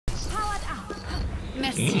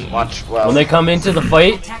Watch well. When they come into the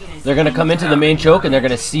fight, they're gonna come into the main choke and they're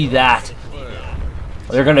gonna see that.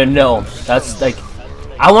 They're gonna know. That's like,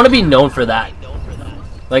 I want to be known for that.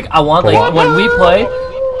 Like, I want, like, when we play,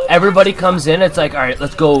 everybody comes in, it's like, alright,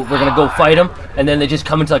 let's go, we're gonna go fight them, and then they just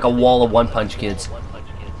come into like a wall of one-punch kids.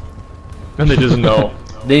 And they just know.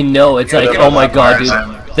 They know, it's like, oh my god,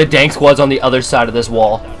 dude, the Dank Squad's on the other side of this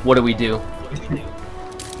wall. What do we do?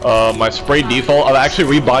 My spray default, I've actually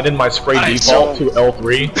rebinded my spray default to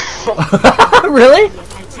L3. Really?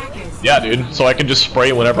 Yeah, dude, so I can just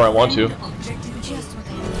spray whenever I want to.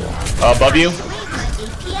 Above you.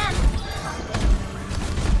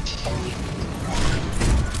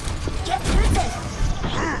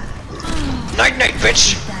 Night night,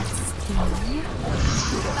 bitch!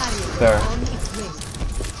 There.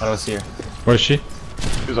 I don't see her. Where is she?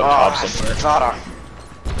 She's on top somewhere. Got her.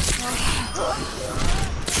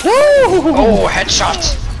 Oh,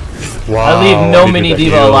 headshot! Wow, I leave no he mini did the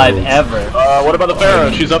diva alive heals. ever. What about the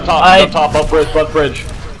Pharah? She's up top, up bridge, above bridge.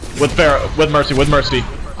 With Pharah, with Mercy.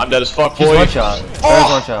 I'm dead as fuck, She's boy. one shot. Pharah's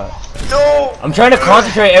one shot. No! I'm trying to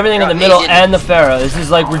concentrate everything in the middle and the Pharah. This is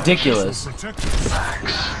like ridiculous.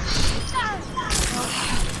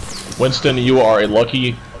 Winston, you are a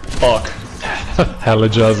lucky fuck. Hella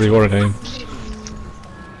jazzy, what a name.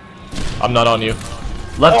 I'm not on you.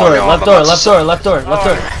 Left door, left door, left door, left door, left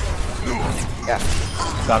door. Yeah.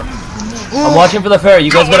 Got him. I'm watching for the Pharah. You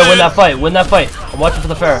guys gotta win that fight. Win that fight. I'm watching for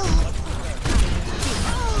the Pharah.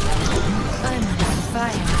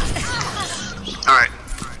 Alright.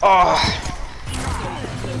 Oh.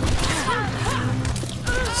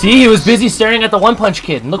 See, he was busy staring at the one-punch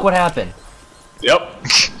kid, and look what happened. Yep.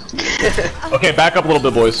 Okay, back up a little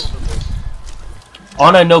bit, boys.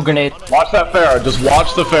 Ana, no grenade. Watch that Pharah. Just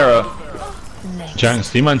watch the Pharah.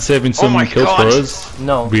 Janks, do you mind saving some my kills God. for us?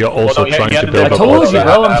 No. We are also Well, no, trying you to had build to I up told our you,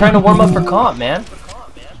 bro. I'm trying to warm up for comp, man.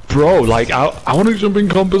 Bro, like, I want to jump in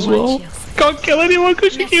comp as well. Can't kill anyone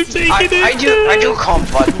because you keep taking it. I do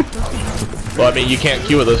comp, but Well, I mean, you can't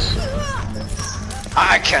queue with us.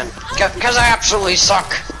 I can. Because I absolutely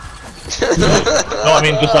suck. No, I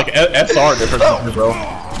mean, just like SR difference, bro.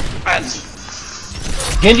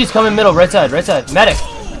 Genji's coming middle, right side, medic.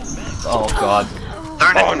 Oh god.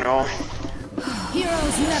 Darn it. Oh no.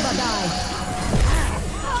 Heroes never die.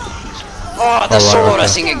 Oh, the solo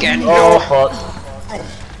racing again. Oh, No. fuck.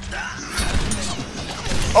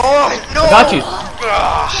 Oh, no. I got you.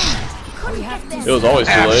 It was always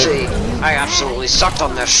too late. I absolutely sucked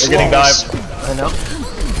on this. We're getting dived. I know.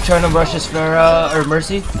 Trying to rush this for or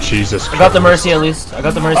Mercy. Jesus Christ. I got the Mercy at least. I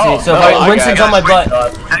got the Mercy. So no, I Winston's got on my butt.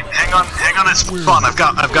 Hang on, it's fun. I've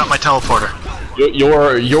got my teleporter.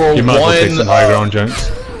 You're You might as well take some high one. ground, Janks.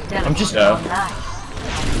 I'm just.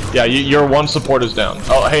 Yeah, your one support is down.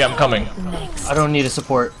 Oh, hey, I'm coming. I don't need a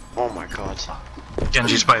support. Oh my god.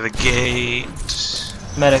 Genji's by the gate.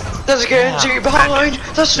 Medic. There's a Genji behind.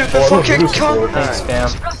 The super fucking cunt. Thanks,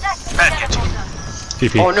 fam. Bad Genji.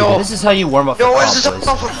 TP. Oh no. This is how you warm up for No, comp, what is this?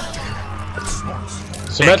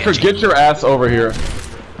 boys. Symmetric, get your ass over here.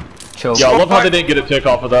 Choke. Yeah, I love how they didn't get a tick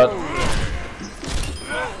off of that.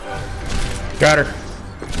 Got her.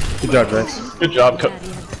 Good job, Rex. Good job.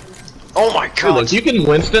 Oh my Hey, god. look, you can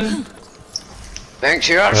Winston. Thanks,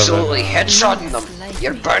 you're absolutely headshotting them.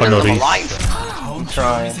 You're burning them alive. I'm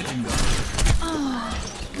trying.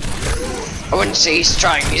 I wouldn't say he's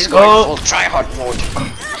trying, he's going full tryhard mode.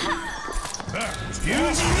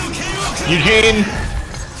 Eugene.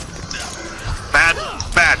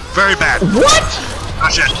 Bad, very bad. What? Oh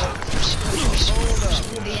shit.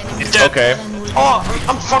 He's dead. Okay. Oh,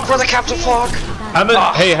 I'm fucked with a Captain Fog. How many?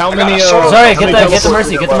 Hey, how many? Sorry, how get many the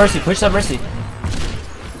Mercy, get the teleporters Mercy, push that Mercy.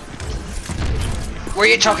 Were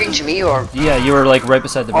you talking to me or? Yeah, you were like right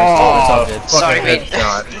beside the Mercy. It's all good. Sorry, mate.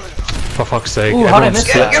 For fuck's sake, Ooh, how'd I everyone miss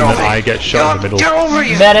slipped that? and then I get shot in the middle. Get over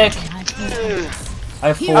you! Medic. I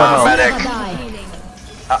have 4 health. Medic. Never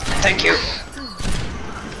die. Thank you.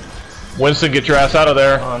 Winston, get your ass out of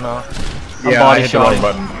there. Oh no. I'm Yeah, I body hit the wrong shotting.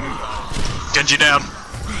 button. Genji down.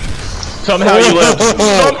 Somehow you live.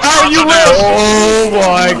 Somehow you live. Oh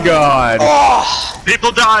my god. Oh,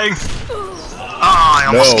 People dying. Ah, I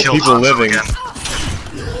almost No, killed people Hanzo living. again.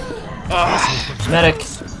 Medic.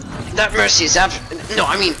 that Mercy is no,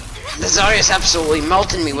 I mean, the Zarya is absolutely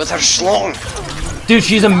melting me with her schlong. Dude,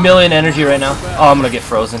 she's a million energy right now. Oh, I'm gonna get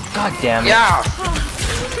frozen. God damn it. Yeah.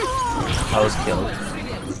 I was killed.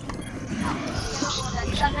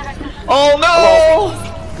 Oh no!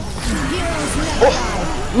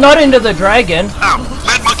 Not into the dragon. Ow,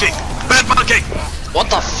 bad monkey. Bad monkey. What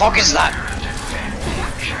the fuck is that?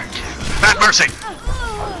 Bad Mercy.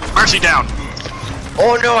 Mercy down.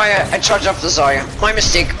 Oh no, I charged up the Zarya. My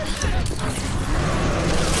mistake.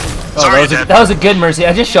 Sorry, that was a good Mercy.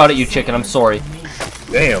 I just shot at you, chicken. I'm sorry.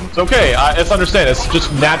 Damn. It's okay. It's understand. It's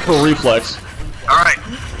just natural reflex. Alright.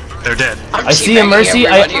 They're dead. I see a Mercy.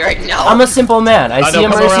 I'm a simple man. I see a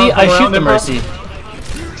Mercy. I shoot the Mercy.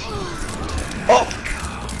 Oh,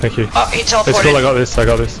 Thank you. he It's cool, teleported. I got this, I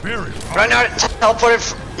got this. Reinhardt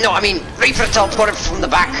teleported. No, I mean Reaper teleported from the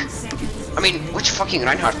back. I mean, which fucking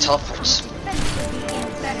Reinhardt teleports?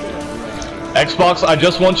 Xbox, I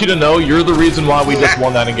just want you to know you're the reason why we just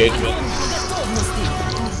won that engagement.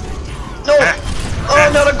 No!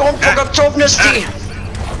 Oh, not a gun for gotovnosti!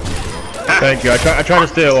 Thank you. I try to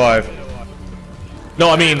stay alive. No,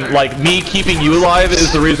 I mean, like, me keeping you alive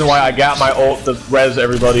is the reason why I got my ult to res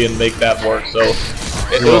everybody and make that work, so...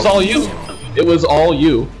 It was all you. It was all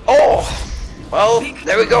you. Oh! Well,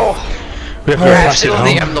 there we go. We have to Perhaps pass it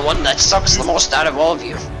only home. I'm the one that sucks the most out of all of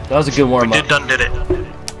you. That was a good warm up. Did it.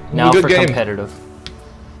 Now Good for game. competitive.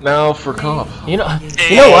 Now for comp. You know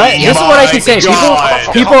what? This is what I can say.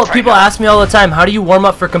 People ask me all the time, how do you warm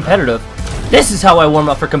up for competitive? This is how I warm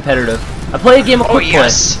up for competitive. I play a game of quick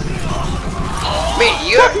yes. Mate,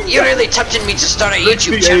 you're really tempting me to start a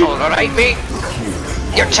YouTube channel, alright, mate?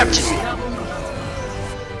 You're tempting me. play.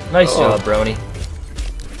 Nice job, Brony.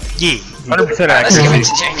 Yeah. 100% Let's give it accuracy.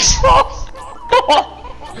 to Jinx.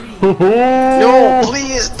 No,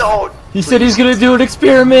 please don't. He said he's gonna do an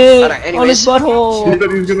experiment Alright, on his anyways. butthole. He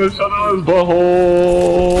said he's gonna shut out his butthole.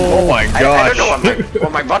 Oh my I gosh. don't know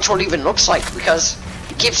what my butthole even looks like because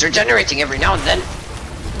it keeps regenerating every now and then.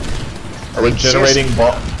 Regenerating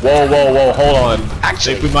butt. Whoa, whoa, whoa! Hold on.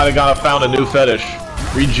 Actually- I think we might have found a new fetish.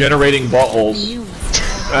 Regenerating buttholes.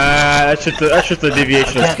 That's just a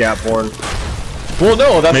deviation of scat porn. Well,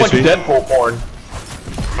 no, that's like Maybe. Deadpool porn.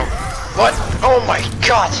 What? Oh my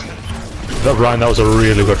god! Ryan, that was a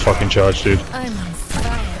really good fucking charge, dude. I'm on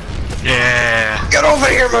fire. Yeah. Get over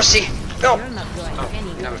here, Mercy! No! You're not going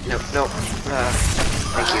anywhere. No.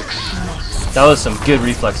 Thank you. That was some good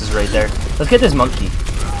reflexes right there. Let's get this monkey.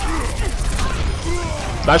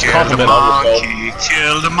 Nice Kill the compliment on yourself. monkey.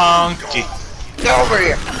 Kill the monkey. Get over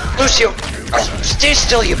here! Lucio! Stay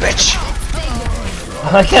still, you bitch!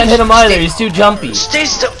 I can't hit him either. He's too jumpy. Stay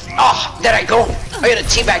still! Oh, there I go! I gotta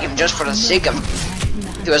teabag him just for the sake of...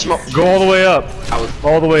 Do a smoke. Go all the way up.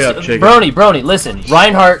 All the way up, chicken. Brony, listen.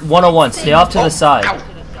 Reinhardt 101. Stay off to the side.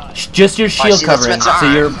 Ow. Just your shield see, that's covering, what's so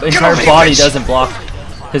on. your Get entire over here, body bitch. doesn't block,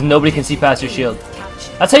 because nobody can see past your shield.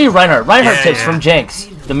 I'll tell you, Reinhardt. Reinhardt Yeah, tips yeah. from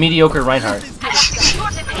JanKz, the mediocre Reinhardt.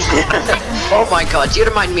 Oh my god, you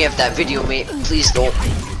remind me of that video, mate. Please don't.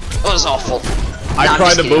 It was awful. I Nah, I'm tried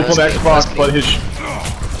just to kidding, move it was on great, it Xbox, was but great.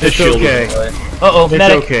 his shield okay. was away. Uh-oh, It's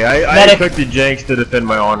medic. okay. I Medic. expected Janks to defend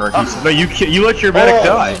my honor. No, you let your medic Oh.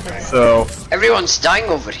 die. So Everyone's dying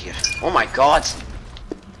over here. Oh my god.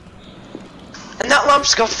 And that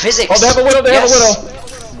lamp's got physics. Oh, they have a widow, they have a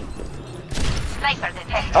widow.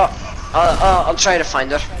 I'll try to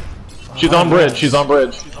find her. She's on bridge, she's on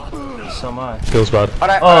bridge. So am I. Feels bad.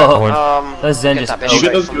 Alright, Oh, that Zen get just... that bitch You get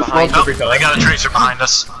right those from goosebumps behind. every time. I got a tracer behind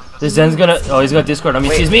us. This Zen's gonna... Oh, he's got Discord on me.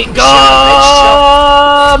 Wait, Excuse me. son Go!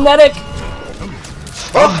 of Medic!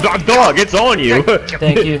 dog, it's on you.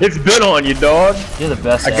 Thank you. It's been on you, dog. You're the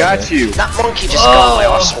best. I got you. That monkey just got my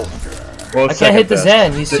arsehole. Well, I can't hit the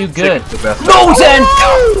Zen. He's too good. The best. No, Zen!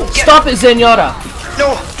 No! Stop it, Zenyatta!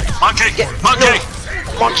 No! Monkey! Monkey!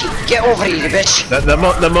 Monkey, get over here, you bitch! The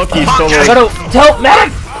monkey's Monkey. I solo. gotta... Tell...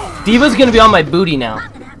 Medic! Diva's gonna be on my booty now.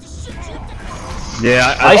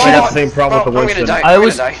 Yeah, I I should have the same problem with the I'm gonna Winston. die. I I'm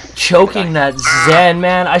was gonna die. choking that Zen,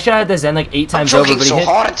 man. I should have had the Zen like 8 I'm times over, choking but he so hit...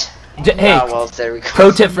 hard. Hey, Ah, well, there we go.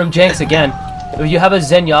 pro tip from JanKz again. If you have a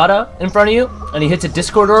Zenyatta in front of you, and he hits a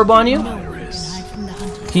Discord orb on you,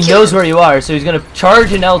 he knows where you are, so he's gonna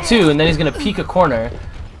charge an L2, and then he's gonna peek a corner,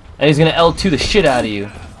 and he's gonna L2 the shit out of you.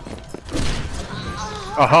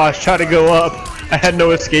 Aha, I was trying to go up. I had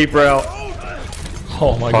no escape route.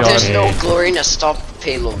 Oh my god. There's no glory in a stop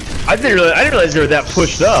payload. I didn't realize they were that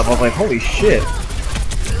pushed up. I was like, holy shit.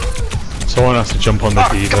 Someone has to jump on the Ah,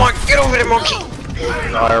 Diva. come on, get over there, monkey!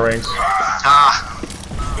 Fire rings. Ah.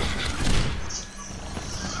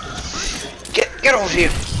 Get over here.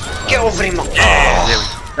 Get over here, monkey. Yeah, there we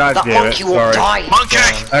go. God That damn it. monkey won't Sorry. die. Monkey!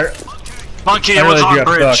 Monkey, I it was realized you on got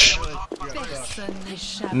bridge.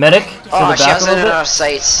 Medic, to Oh, the she back has a it in little our bit.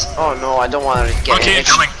 sights. Oh no, I don't want her to get Monkey it.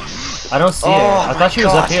 incoming. I don't see Oh her. I my thought she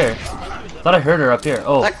was up God. here. I thought I heard her up here.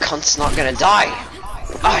 Oh, That cunt's not gonna die.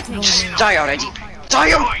 Ah, just die already. Die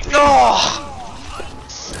him! No!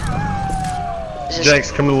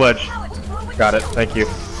 Janks, come to the ledge. Got it. Thank you.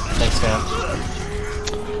 thanks, fam.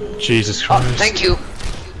 Jesus Oh, Christ. thank you.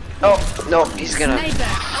 Oh, no, he's gonna...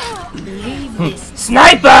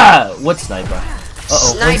 Sniper! What sniper?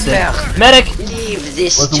 Uh-oh, Winston. Sniper! Medic! Leave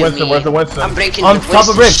this Where's the to Winston? me. Where's the Winston? I'm breaking On the top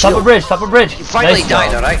of bridge, Winston's top of shield. bridge, top of bridge. He finally Nice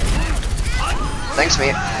died, job. alright? Thanks,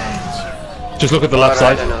 mate. Just look at the left I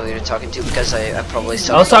side. don't know who you're talking to because I probably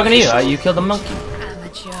saw. I was talking to you. You killed the monkey.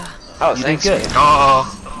 Oh, You thanks, did good. mate. Oh,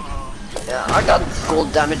 Yeah, I got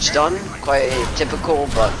gold damage done. Quite typical,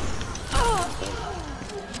 but.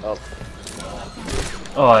 Oh,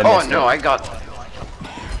 Oh, I oh missed no, it. I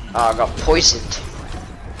got poisoned.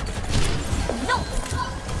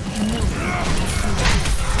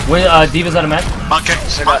 Wait, Diva's out of mech. monkey,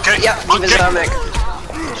 So I got, monkey, yeah, monkey. Diva's Atomic.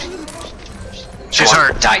 She's Come on,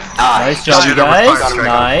 hurt. Die. Ah, Nice job, you Shoot over guys. fire.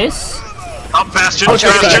 Nice. Oh, bastion, Oh,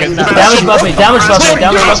 sorry, bastion, sorry. Damage buff me, damage buff me,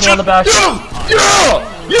 damage buff me on the back.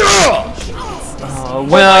 Yeah!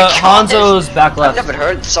 Well, Hanzo's back I've left. never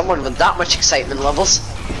heard someone with that much excitement levels.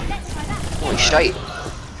 Holy shite.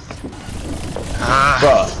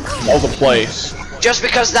 Bruh, all the place. Just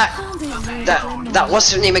because that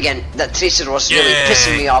what's her name again? That Tracer was really Yay.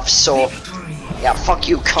 pissing me off, so yeah, fuck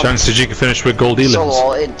you, cunt. Janks, did you finish with gold Solo elims?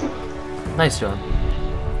 all in. Nice job.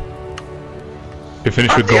 You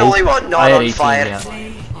finished I'm with the gold? only one I not had on 18, fire.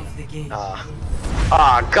 yeah.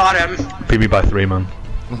 Got him. PB by 3, man.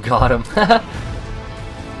 Got him.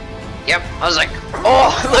 Yep, I was like,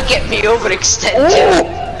 oh, look at me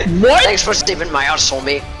overextended. What? Thanks for saving my arsehole,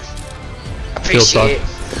 mate. Feels bad. Appreciate it.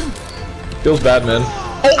 Feels bad, man.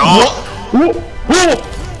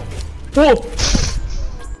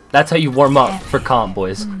 That's how you warm up for comp,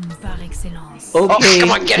 boys. Oh,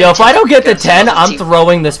 come on, get Yo, it. if I don't get to Get 10, it. I'm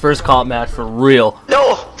throwing this first comp match for real.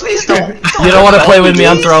 No, please don't. You don't want to play with me,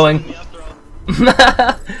 I'm throwing.